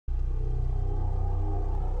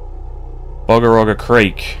Boggarogga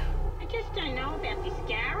Creek. I just don't know about this,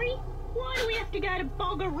 Gary. Why do we have to go to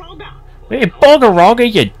Boggarogga? Hey,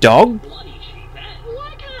 Boggarogga, you dog!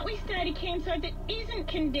 Why can't we stay at a campsite that isn't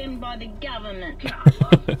condemned by the government?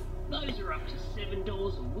 Those are up to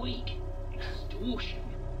 $7 a week. Extortion.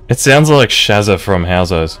 It sounds like Shazza from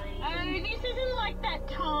Housos. Oh, this isn't like that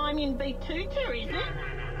time in Batuta, is it?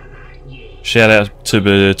 Yeah, Shout out to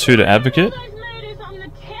Batuta Advocate. All those murders on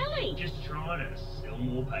the telly. just trying to sell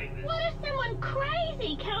more papers. What if someone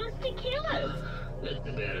crazy comes to kill us? That's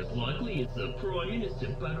about as likely as the Prime Minister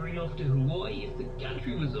buttering off to Hawaii if the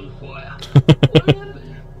country was on fire. What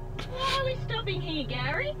happened? Why are we stopping here,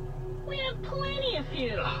 Gary? We have plenty of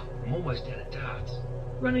fuel. Oh, I'm almost out of darts.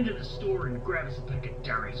 Run into the store and grab us a pack of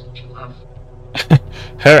durries, which you love.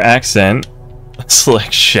 Her accent, it's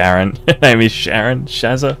like Sharon. Her name is Sharon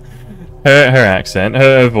Shazza. Her accent,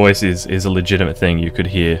 her voice is a legitimate thing you could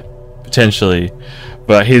hear potentially,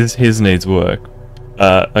 but his needs work.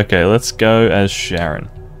 Okay, let's go as Sharon.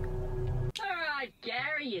 Alright,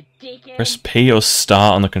 Gary, you dickhead. Press P or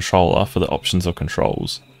start on the controller for the options or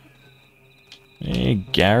controls. Hey,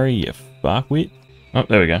 Gary, you fuckwit. Oh,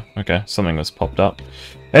 there we go. Okay, something was popped up.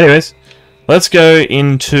 Anyways, let's go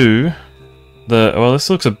into the... Well, this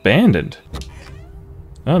looks abandoned.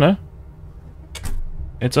 Oh, no.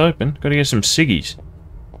 It's open. Gotta get some ciggies.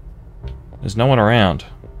 There's no one around,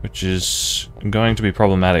 which is going to be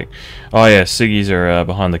problematic. Oh, yeah, ciggies are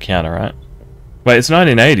behind the counter, right? Wait, it's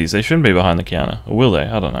 1980s. They shouldn't be behind the counter. Or will they?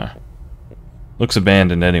 I don't know. Looks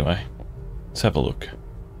abandoned anyway. Let's have a look.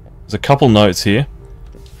 There's a couple notes here.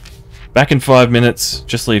 Back in 5 minutes,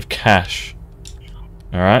 just leave cash.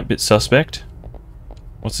 Alright, bit suspect.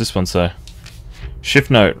 What's this one say?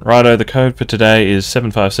 Shift note. Righto, the code for today is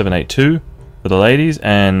 75782 for the ladies,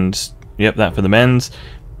 and yep, that for the men's.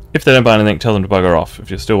 If they don't buy anything, tell them to bugger off. If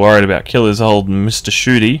you're still worried about killers, old Mr.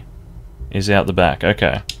 Shooty is out the back.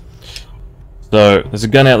 Okay. So, there's a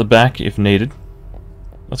gun out the back if needed.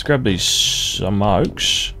 Let's grab these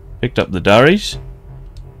smokes. Picked up the durries.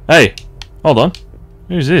 Hey, hold on.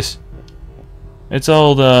 Who's this? It's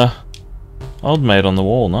old mate on the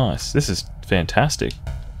wall. Nice. This is fantastic.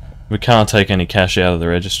 We can't take any cash out of the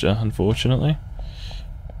register, unfortunately.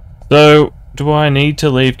 So, do I need to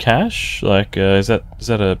leave cash? Like, is that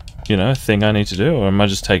a, you know, thing I need to do, or am I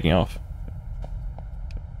just taking off?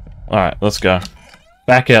 Alright, let's go.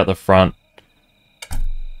 Back out the front.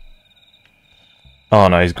 Oh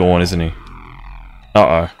no, he's gone, isn't he?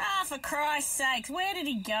 Uh-oh. Ah, for Christ's sakes, where did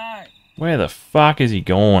he go? Where the fuck is he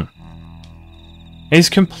gone? He's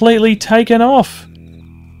completely taken off!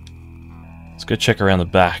 Let's go check around the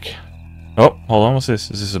back. Oh, hold on, what's this?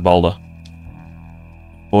 Is this a boulder?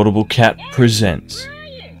 Audible Cat presents. Where are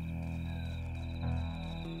you?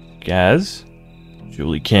 Gaz.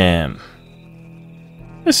 Julie Cam.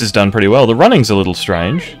 This is done pretty well. The running's a little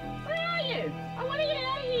strange. Where are you? I want to get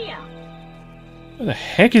out of here. Where the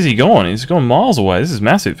heck is he gone? He's gone miles away. This is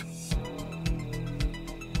massive.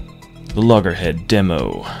 The Loggerhead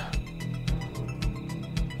demo.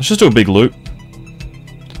 Let's just do a big loop.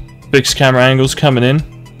 Fixed camera angles coming in.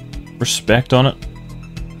 Respect on it.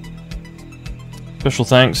 Special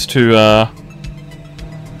thanks to,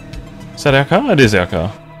 is that our car? It is our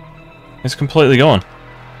car. It's completely gone.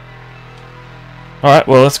 Alright,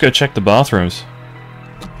 well, let's go check the bathrooms.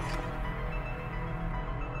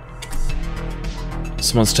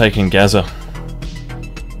 Someone's taking Gaza.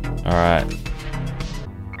 Alright.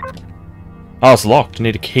 Oh, it's locked.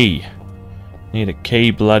 Need a key. Need a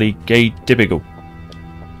key, bloody gay typical.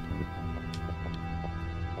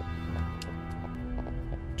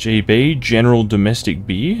 GB, general domestic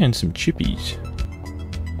beer, and some chippies.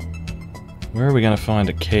 Where are we going to find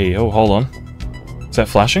a key? Oh, hold on. Is that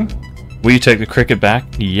flashing? Will you take the cricket back?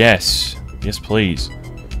 Yes. Yes, please.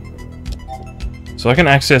 So I can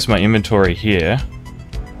access my inventory here.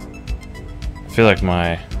 I feel like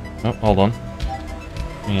my... Oh, hold on.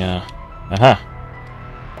 Yeah. Aha.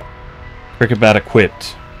 Cricket bat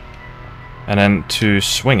equipped. And then to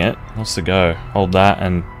swing it, what's the go? Hold that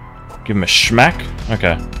and give him a schmack.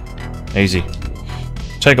 Okay. Easy.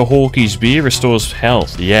 Take a Hawkey's beer, restores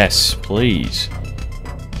health. Yes, please.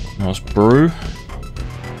 Nice brew.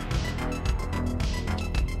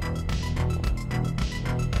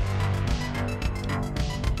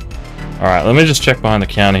 Alright, let me just check behind the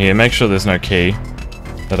counter here. Make sure there's no key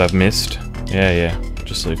that I've missed. Yeah.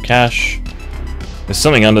 Just leave cash. There's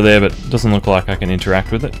something under there, but it doesn't look like I can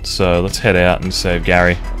interact with it. So let's head out and save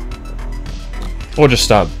Gary. Or just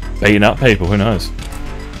start beating up people, who knows.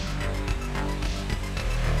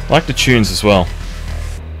 I like the tunes as well.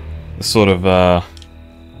 The sort of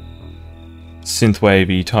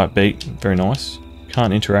synthwavey type beat, very nice.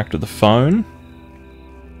 Can't interact with the phone.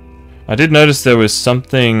 I did notice there was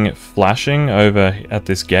something flashing over at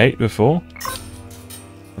this gate before.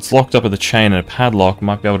 It's locked up with a chain and a padlock.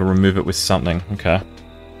 Might be able to remove it with something. Okay.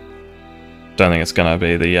 Don't think it's going to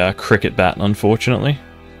be the cricket bat, unfortunately.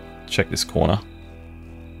 Check this corner.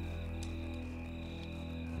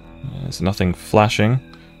 There's nothing flashing.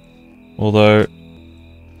 Although...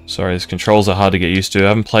 Sorry, these controls are hard to get used to. I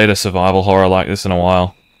haven't played a survival horror like this in a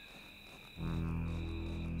while.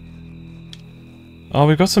 Oh,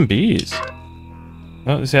 we've got some beers.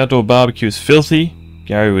 Oh, this outdoor barbecue is filthy.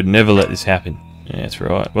 Gary would never let this happen. Yeah, that's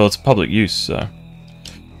right. Well, it's public use, so...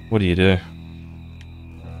 What do you do?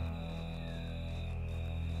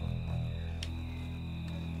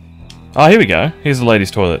 Oh, here we go. Here's the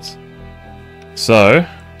ladies' toilets. So...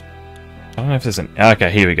 I don't know if there's an... Okay,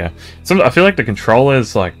 here we go. I feel like the controller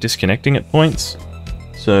is, like, disconnecting at points.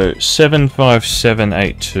 So,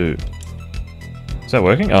 75782. Is that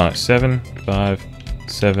working? Oh, no.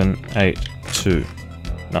 75782.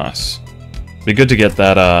 Nice. Be good to get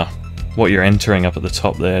that, what you're entering up at the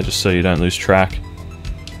top there, just so you don't lose track.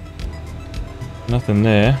 Nothing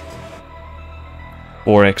there.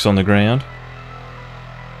 4X on the ground.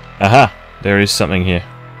 Aha! There is something here.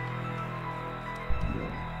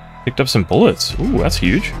 Picked up some bullets. Ooh, that's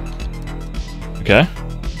huge. Okay.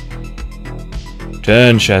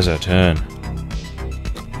 Turn, Shazza, turn.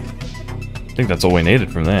 I think that's all we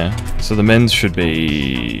needed from there. So the men's should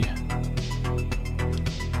be...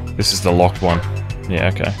 This is the locked one.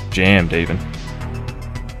 Yeah, okay. Jammed, even.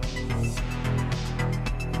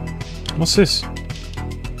 What's this?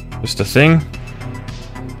 Just a thing?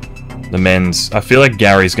 The men's. I feel like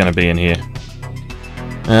Gary's gonna be in here.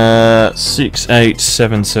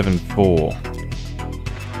 68774.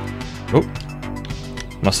 Oh.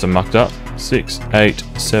 Must have mucked up.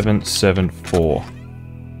 68774.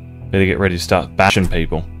 Better get ready to start bashing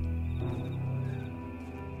people.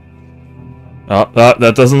 Oh,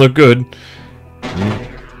 that doesn't look good.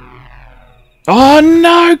 Oh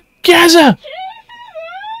no! Gaza!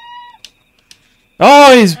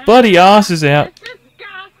 Oh, his bloody ass is out.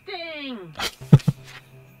 Disgusting.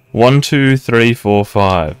 1, 2, 3, 4,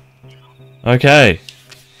 5. Okay.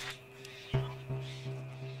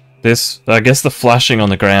 This, I guess the flashing on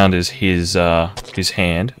the ground is his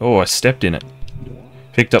hand. Oh, I stepped in it.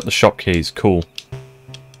 Picked up the shop keys. Cool.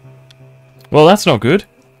 Well, that's not good.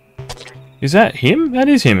 Is that him? That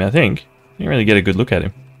is him, I think. Didn't really get a good look at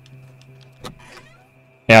him.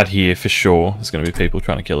 Out here, for sure, there's going to be people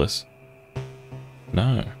trying to kill us.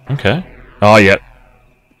 No. Okay. Oh, yep.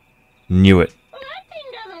 Knew it. Well, that thing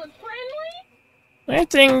doesn't look friendly. That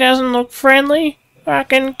thing doesn't look friendly.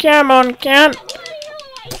 Fucking come on, cunt.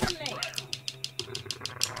 Away from me.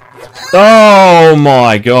 Oh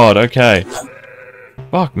my god, okay.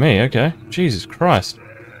 Fuck me, okay. Jesus Christ.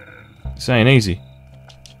 This ain't easy.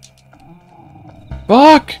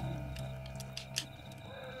 Fuck!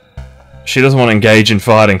 She doesn't want to engage in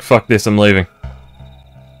fighting. Fuck this, I'm leaving.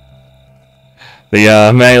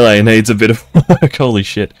 The melee needs a bit of work. Holy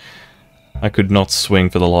shit. I could not swing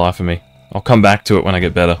for the life of me. I'll come back to it when I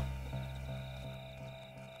get better.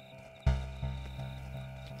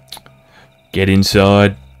 Get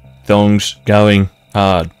inside. Thongs going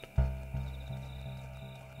hard.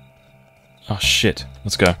 Oh shit.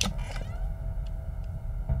 Let's go.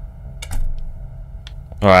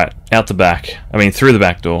 Alright, out the back. I mean, through the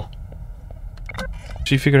back door.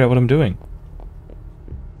 She figured out what I'm doing.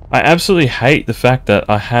 I absolutely hate the fact that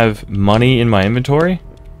I have money in my inventory.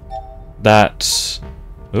 That...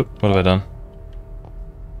 Oop, what have I done?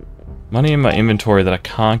 Money in my inventory that I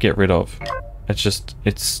can't get rid of. It's just...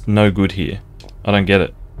 It's no good here. I don't get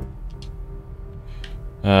it.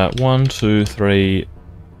 1, 2, 3,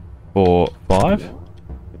 4, 5.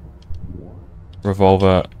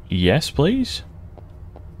 Revolver, yes, please.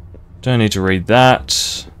 Don't need to read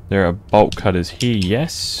that. There are bolt cutters here,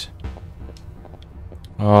 yes.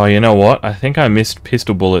 Oh, you know what? I think I missed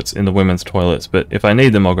pistol bullets in the women's toilets, but if I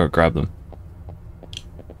need them, I'll go grab them.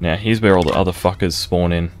 Now, here's where all the other fuckers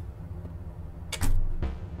spawn in.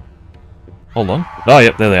 Hold on. Oh,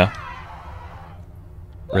 yep, there they are.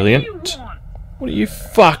 Brilliant. What do you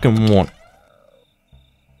fucking want?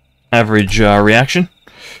 Average reaction.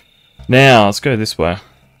 Now, let's go this way.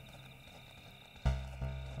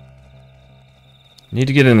 Need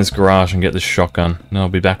to get in this garage and get this shotgun. And I'll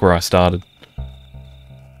be back where I started.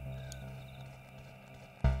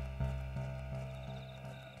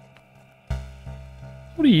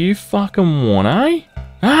 What do you fucking want, eh?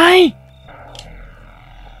 Hey!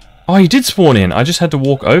 Oh, he did spawn in. I just had to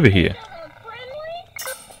walk over here.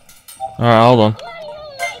 Alright, hold on.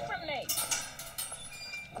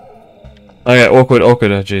 Okay, awkward.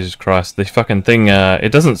 Oh, Jesus Christ. The fucking thing,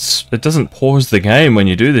 it doesn't pause the game when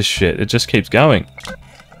you do this shit. It just keeps going.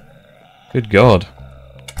 Good God.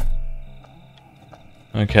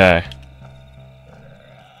 Okay.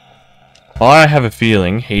 I have a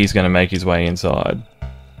feeling he's going to make his way inside.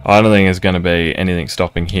 I don't think there's going to be anything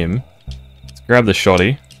stopping him. Let's grab the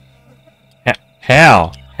shotty.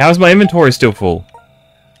 How? How is my inventory still full?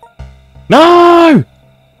 No!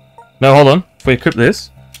 No, hold on. If we equip this.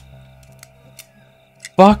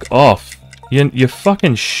 Fuck off. You're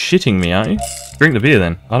fucking shitting me, aren't you? Drink the beer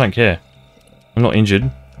then. I don't care. I'm not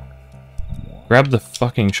injured. Grab the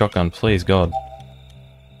fucking shotgun, please, God.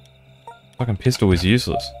 Fucking pistol is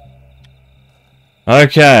useless.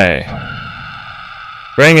 Okay.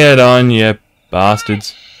 Bring it on, you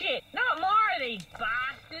bastards. Shit, not more of these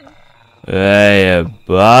bastards. Hey, you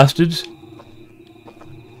bastards.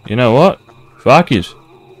 You know what? Fuck it.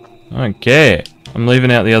 I don't care. I'm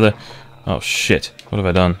leaving out the other... Oh, shit. What have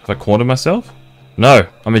I done? Have I cornered myself? No,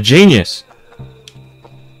 I'm a genius.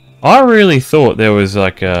 I really thought there was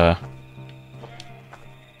like a...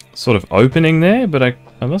 sort of opening there, but I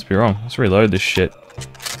must be wrong. Let's reload this shit.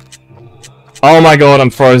 Oh my God,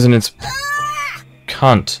 I'm frozen. It's...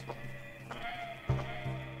 cunt.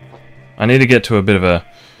 I need to get to a bit of a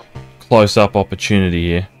close-up opportunity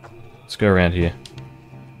here. Let's go around here.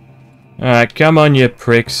 Alright, come on, you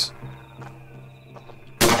pricks.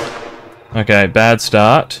 Okay, bad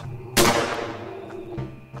start.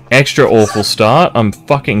 Extra awful start. I'm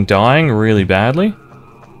fucking dying really badly.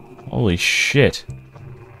 Holy shit.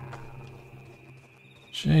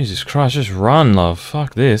 Jesus Christ, just run, love.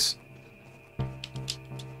 Fuck this.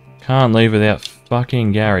 Can't leave without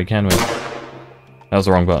fucking Gary, can we? That was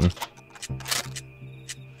the wrong button.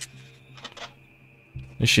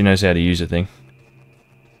 At least she knows how to use the thing.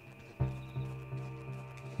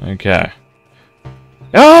 Okay.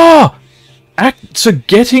 Oh! So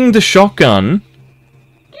getting the shotgun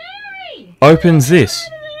opens this.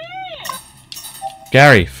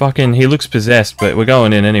 Gary, fucking, he looks possessed, but we're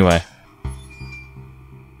going in anyway.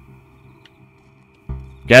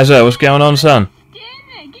 Gazzo, what's going on, son? Give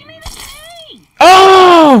me the key.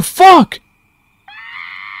 Oh, fuck!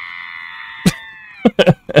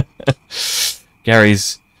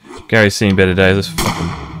 Gary's seen better days. Let's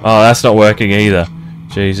fucking... Oh, that's not working either.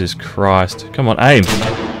 Jesus Christ. Come on, aim.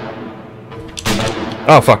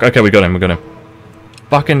 Oh, fuck. Okay, we got him.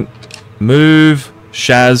 Fucking move,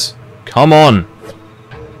 Shaz. Come on.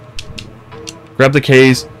 Grab the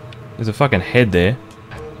keys. There's a fucking head there.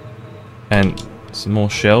 And some more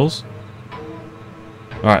shells.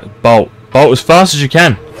 Alright, bolt. Bolt as fast as you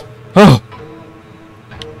can. Oh!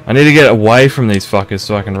 I need to get away from these fuckers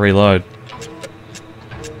so I can reload.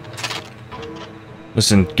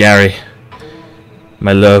 Listen, Gary.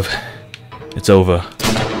 My love. It's over.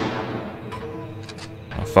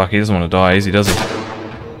 Oh fuck, he doesn't want to die easy, does he?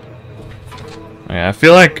 Okay, I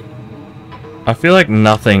feel like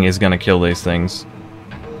nothing is gonna kill these things.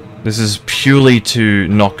 This is purely to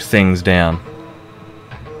knock things down.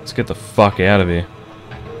 Let's get the fuck out of here.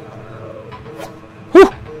 Whew!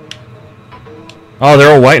 Oh,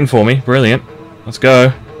 they're all waiting for me. Brilliant. Let's go.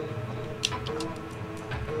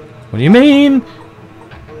 What do you mean?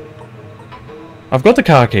 I've got the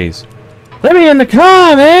car keys. Let me in the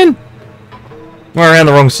car, man! We're around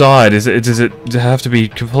the wrong side. Does it have to be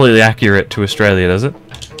completely accurate to Australia, does it?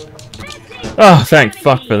 Oh, thank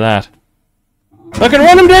fuck for that. I can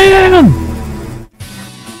run him down!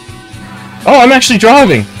 Oh, I'm actually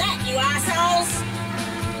driving! You assholes.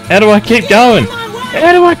 How do I keep going?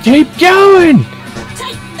 How do I keep going?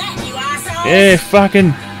 Take that, you assholes. Yeah,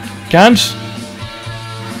 fucking cunt.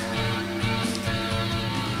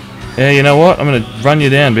 Yeah, you know what? I'm gonna run you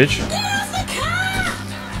down, bitch. Get off the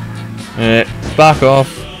car. Yeah, fuck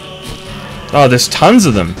off. Oh, there's tons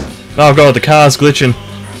of them. Oh god, the car's glitching.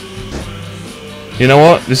 You know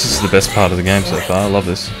what? This is the best part of the game so far. I love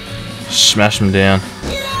this. Smash them down.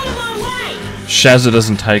 Get out of my way. Shazza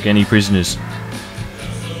doesn't take any prisoners.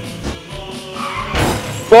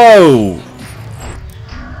 Whoa!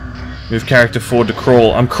 Move character forward to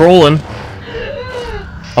crawl. I'm crawling.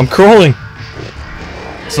 I'm crawling.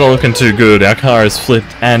 It's not looking too good. Our car is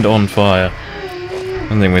flipped and on fire. I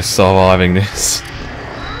don't think we're surviving this.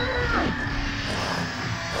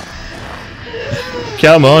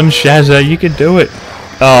 Come on, Shazza, you can do it.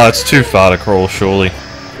 Oh, it's too far to crawl, surely.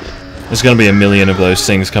 There's going to be a million of those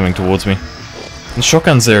things coming towards me. And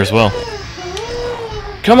shotgun's there as well.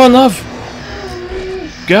 Come on, love.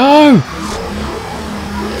 Go!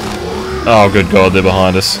 Oh, good God, they're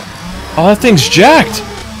behind us. Oh, that thing's jacked!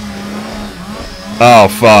 Oh,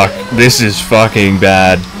 fuck. This is fucking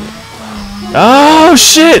bad. Oh,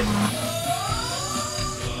 shit!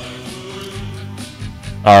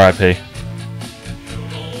 R.I.P.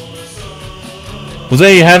 Well,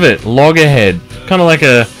 there you have it. Loggerhead. Kind of like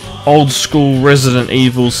a old school Resident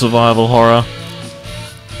Evil survival horror.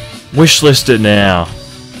 Wishlist it now.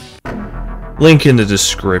 Link in the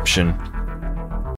description.